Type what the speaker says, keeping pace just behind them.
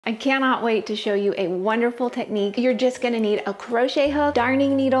I cannot wait to show you a wonderful technique. You're just gonna need a crochet hook,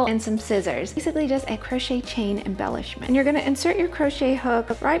 darning needle, and some scissors. Basically just a crochet chain embellishment. And you're gonna insert your crochet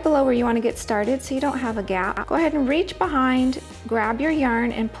hook right below where you wanna get started so you don't have a gap. Go ahead and reach behind, grab your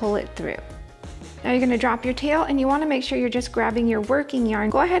yarn, and pull it through. Now you're gonna drop your tail and you wanna make sure you're just grabbing your working yarn.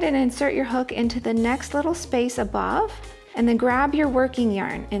 Go ahead and insert your hook into the next little space above, and then grab your working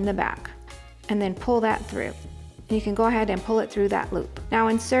yarn in the back, and then pull that through. You can go ahead and pull it through that loop. Now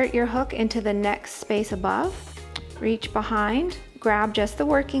insert your hook into the next space above, reach behind, grab just the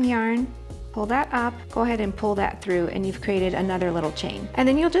working yarn, pull that up, go ahead and pull that through, and you've created another little chain. And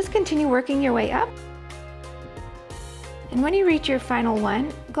then you'll just continue working your way up. And when you reach your final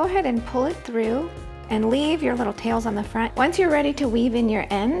one, go ahead and pull it through and leave your little tails on the front. Once you're ready to weave in your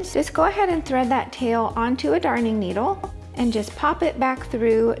ends, just go ahead and thread that tail onto a darning needle and just pop it back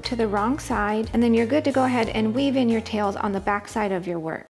through to the wrong side, and then you're good to go ahead and weave in your tails on the back side of your work.